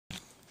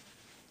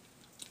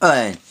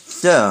Alright,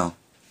 so,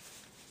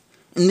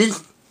 in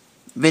this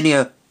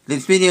video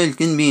is going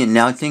to be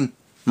announcing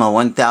my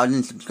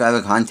 1,000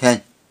 subscriber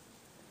contest.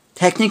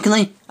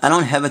 Technically, I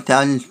don't have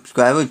 1,000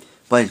 subscribers,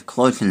 but it's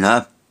close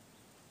enough.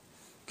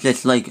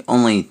 Just like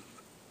only,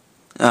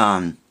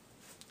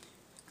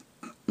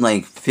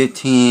 like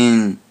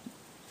 15,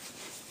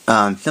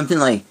 something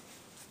like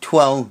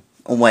 12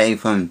 away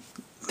from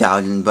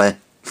 1,000, but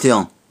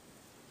still,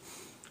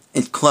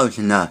 it's close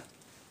enough.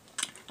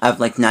 I have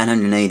like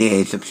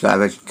 988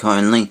 subscribers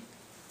currently.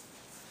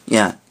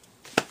 Yeah.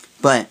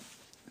 But,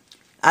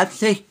 I'd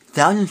say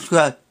 1,000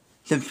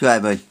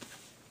 subscribers.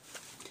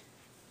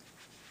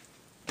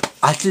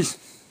 I just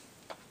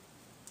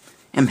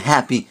am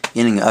happy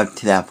getting up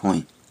to that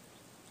point.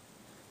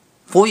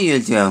 4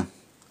 years ago,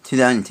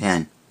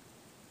 2010,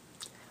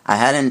 I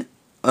had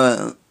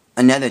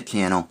another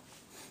channel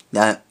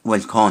that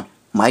was called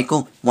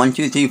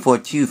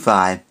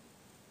Michael123425,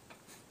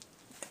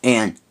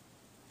 and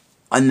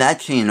on that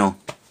channel,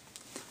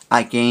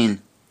 I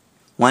gained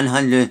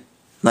 1,000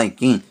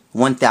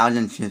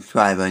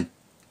 subscribers.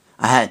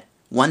 I had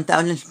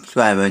 1,000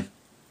 subscribers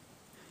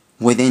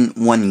within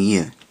 1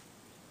 year.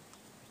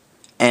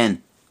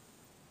 And,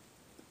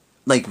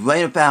 like,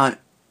 right about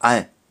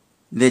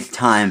this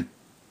time,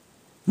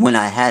 when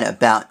I had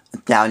about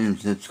 1,000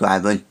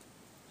 subscribers,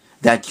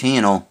 that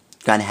channel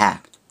got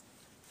hacked.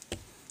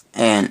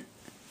 And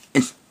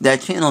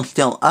that channel's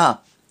still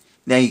up,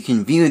 that you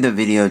can view the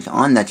videos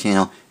on that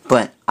channel,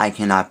 but I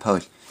cannot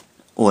post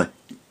or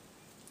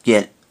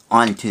get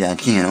onto that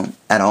channel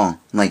at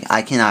all. Like,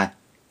 I cannot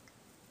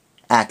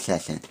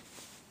access it.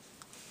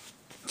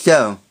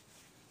 So,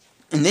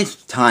 in this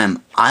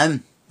time,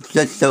 I'm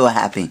just so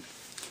happy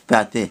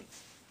about this.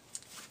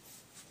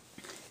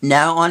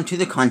 Now on to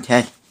the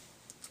contest.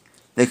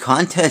 The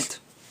contest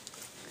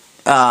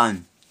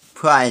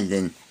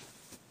prizes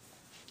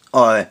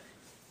are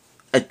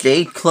a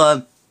Jade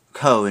Club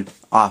code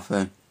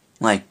offer.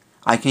 Like,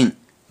 I can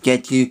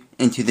get you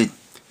into the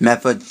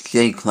Mefferts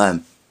Jade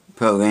Club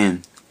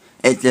program.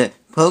 It's a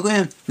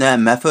program that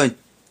Mefferts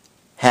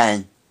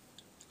had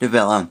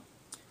developed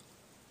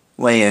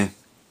where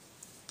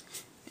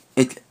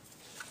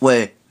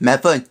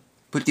Mefferts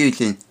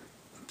produces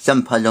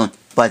some puzzles,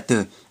 but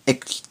they're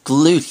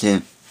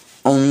exclusive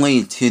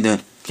only to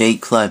the Jade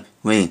Club,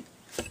 where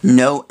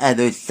no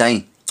other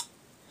site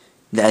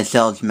that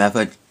sells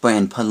Mefferts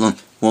brand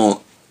puzzles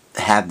will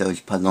have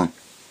those puzzles.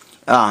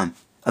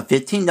 A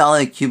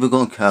 $15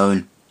 cubicle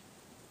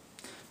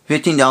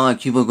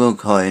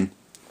code,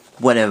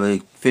 whatever,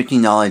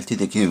 $15 to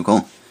the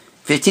cubicle,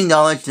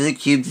 $15 to the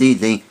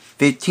cubezz,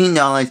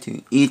 $15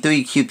 to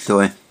E3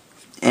 cubestore,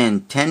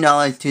 and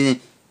 $10 to the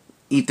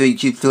E3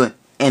 cubestore,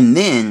 and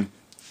then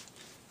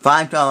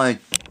 $5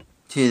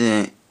 to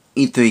the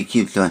E3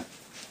 cubestore.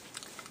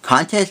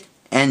 Contest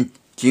ends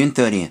June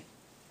 30th.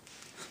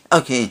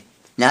 Okay,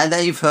 now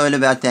that you've heard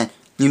about that,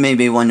 you may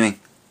be wondering,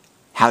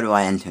 how do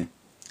I enter?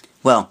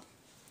 Well,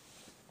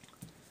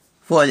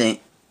 for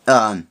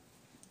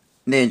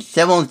there's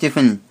several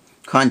different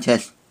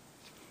contests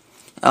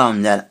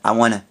that I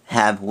want to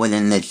have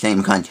within the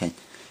same contest.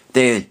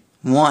 There's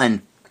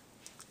one,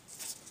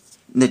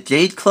 the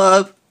Jade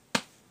Club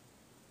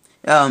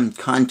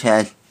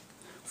contest.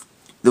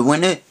 The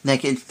winner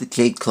that gets the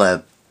Jade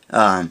Club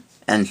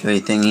entry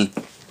thingy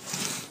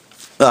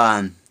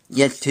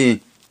gets to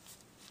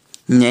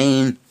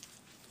name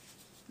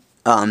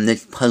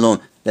this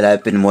puzzle that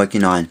I've been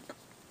working on.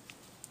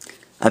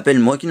 I've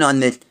been working on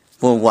this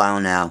for a while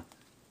now,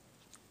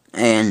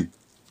 and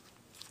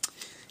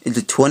it's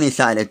a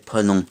 20-sided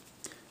puzzle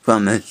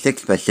from a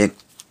 6x6.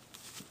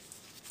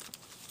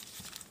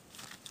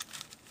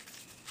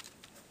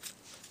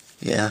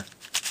 Yeah,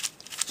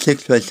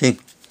 6x6.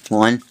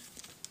 1,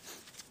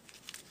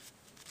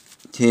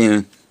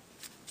 2,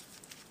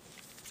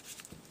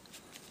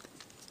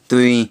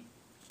 3,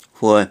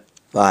 4,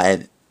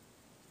 5,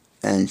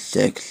 and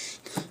 6,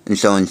 and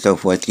so on and so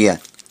forth. Yeah,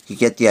 you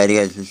get the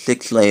idea. It's a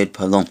 6-layered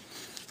puzzle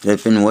that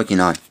I've been working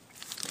on.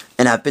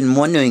 And I've been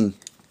wondering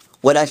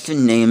what I should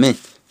name it,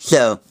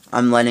 so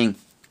I'm letting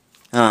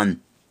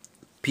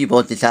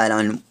people decide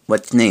on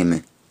what to name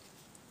it.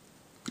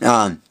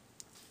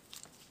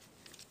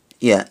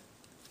 Yeah.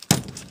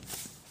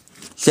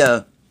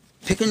 So,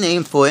 pick a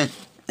name for it,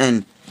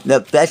 and the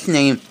best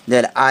name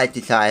that I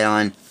decide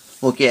on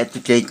will get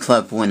the Jade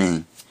Club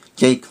winning.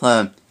 Jade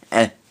Club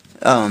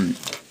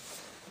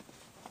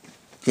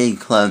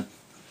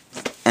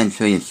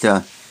entry.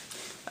 So,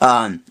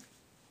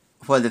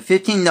 for the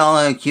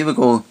 $15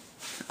 cubicle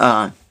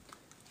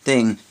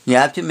thing, you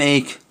have to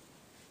make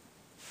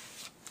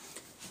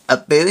a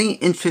very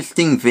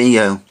interesting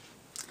video,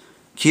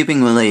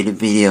 cubing related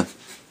video,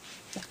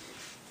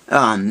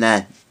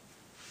 that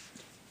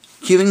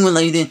cubing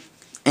related,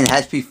 and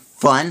has to be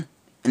fun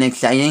and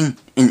exciting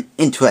and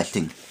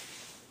interesting.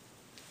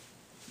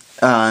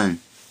 $15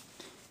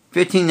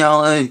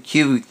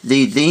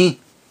 cubezz,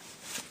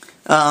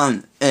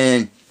 and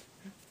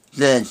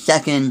the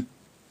second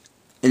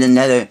is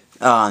another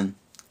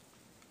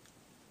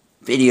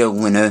video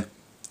winner,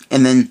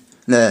 and then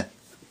the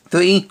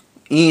 3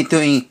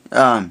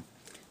 E3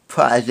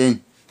 prizes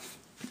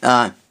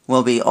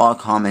will be all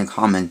comment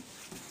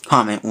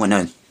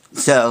winners.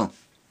 So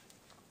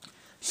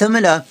sum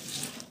it up.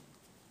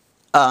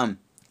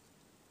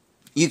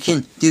 You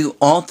can do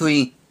all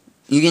three.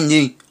 You can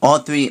do all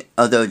three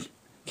of those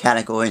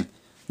categories: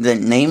 the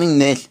naming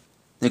this,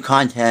 the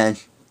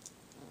contest,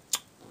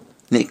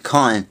 the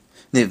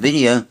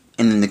video,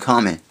 and then the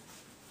comment.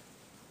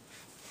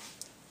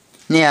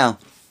 Now,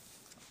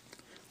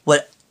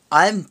 what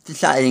I'm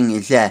deciding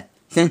is that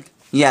since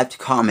you have to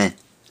comment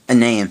a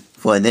name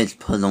for this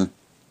puzzle,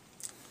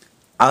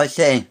 I would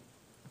say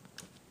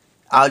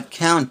I would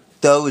count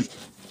those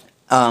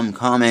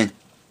comments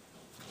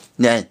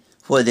that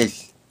for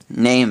this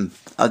name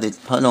of this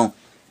puzzle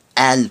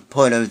as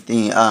part of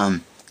the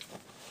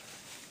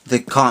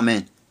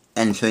comment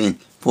entry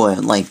for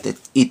like the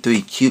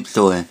E3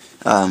 cubestore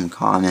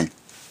comment.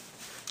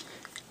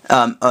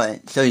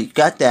 Alright, so you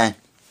got that.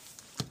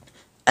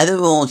 Other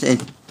rules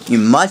is you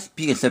must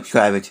be a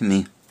subscriber to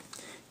me.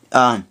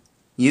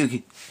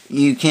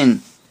 You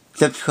can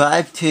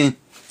subscribe to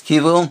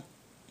Cubicle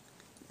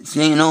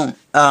channel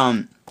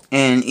and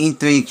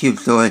E3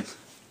 cubestore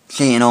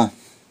channel,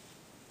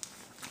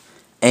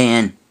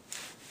 and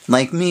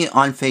like me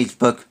on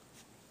Facebook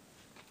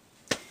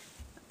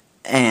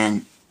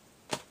and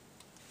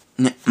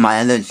my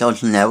other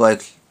social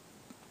networks,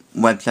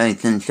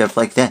 websites and stuff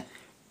like that.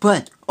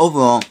 But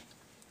overall,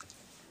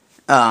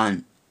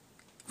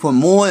 for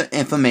more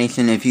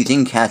information, if you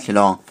didn't catch it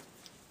all,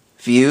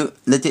 view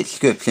the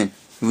description.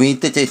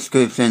 Read the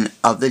description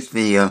of this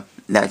video.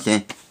 That's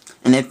it.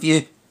 And if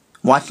you're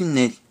watching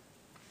this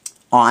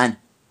on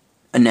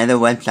another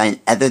website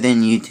other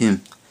than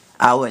YouTube,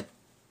 I would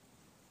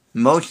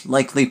most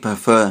likely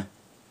prefer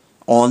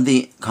all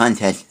the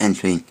contest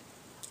entries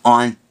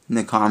on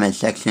the comment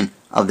section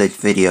of this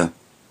video,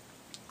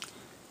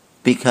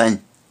 because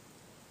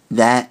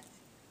that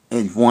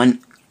is one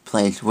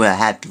place where I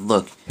have to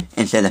look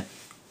instead of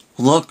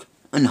look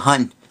and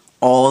hunt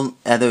all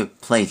other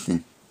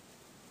places.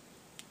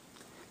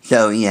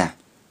 So yeah.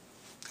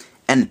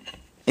 And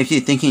if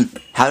you're thinking,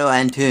 how do I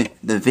enter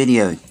the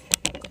videos?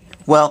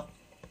 Well,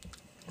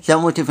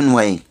 several different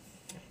ways.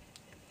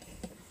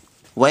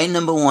 Way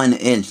number one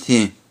is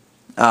to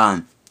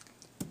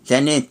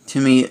send it to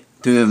me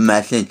through a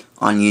message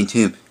on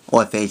YouTube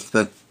or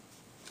Facebook.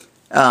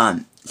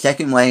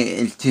 Second way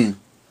is to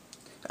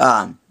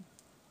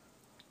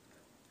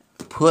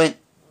put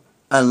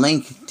a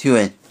link to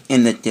it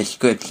in the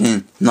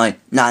description, like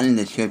not in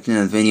the description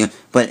of the video,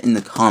 but in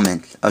the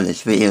comments of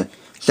this video.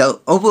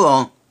 So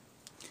overall,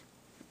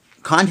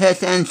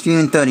 contest ends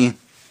June 30th,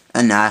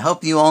 and I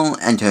hope you all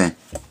enter.